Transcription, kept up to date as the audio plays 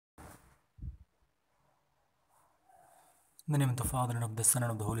In the name of the Father, and of the Son,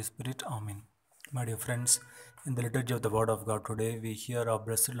 and of the Holy Spirit. Amen. My dear friends, in the liturgy of the Word of God today, we hear our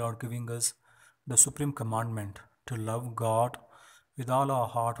blessed Lord giving us the supreme commandment to love God with all our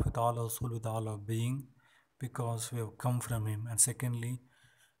heart, with all our soul, with all our being, because we have come from Him. And secondly,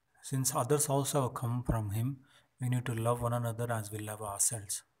 since others also have come from Him, we need to love one another as we love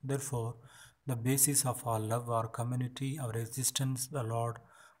ourselves. Therefore, the basis of our love, our community, our existence, the Lord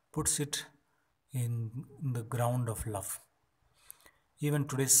puts it in the ground of love. Even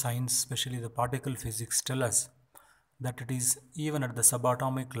today's science, especially the particle physics, tell us that it is even at the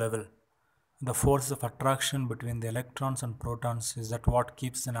subatomic level, the force of attraction between the electrons and protons is that what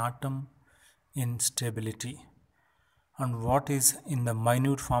keeps an atom in stability. And what is in the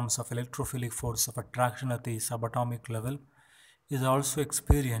minute forms of electrophilic force of attraction at the subatomic level is also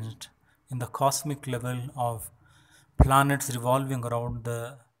experienced in the cosmic level of planets revolving around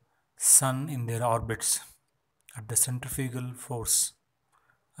the sun in their orbits at the centrifugal force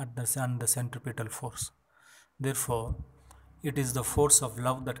at the sun, the centripetal force. Therefore, it is the force of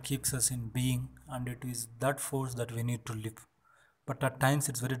love that keeps us in being, and it is that force that we need to live. But at times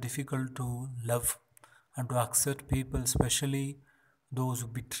it's very difficult to love and to accept people, especially those who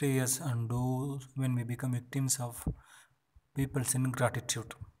betray us and those when we become victims of people's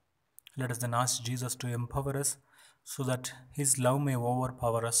ingratitude. Let us then ask Jesus to empower us so that His love may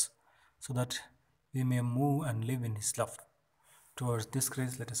overpower us, so that we may move and live in His love. Towards this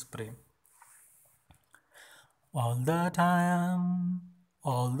grace, let us pray. All that I am,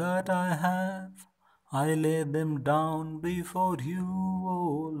 all that I have, I lay them down before you,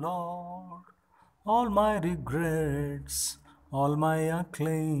 O Lord. All my regrets, all my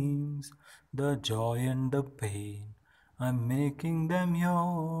acclaims, the joy and the pain, I'm making them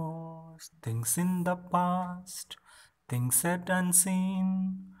yours. Things in the past, things said and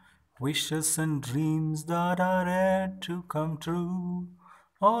seen, wishes and dreams that are yet to come true.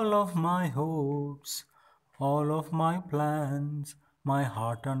 All of my hopes, all of my plans, my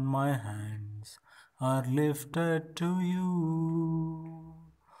heart and my hands are lifted to you.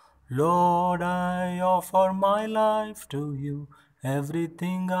 Lord, I offer my life to you,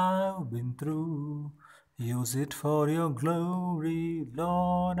 everything I've been through. Use it for your glory,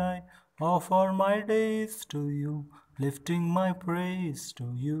 Lord, I offer my days to you, lifting my praise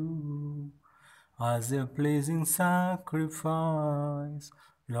to you. As a pleasing sacrifice,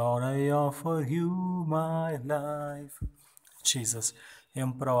 Lord, I offer you my life. Jesus,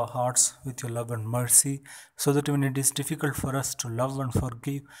 empower our hearts with your love and mercy, so that when it is difficult for us to love and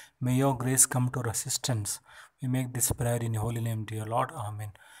forgive, may your grace come to our assistance. We make this prayer in your holy name, dear Lord.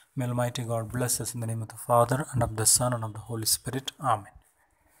 Amen. May Almighty God bless us in the name of the Father, and of the Son, and of the Holy Spirit. Amen.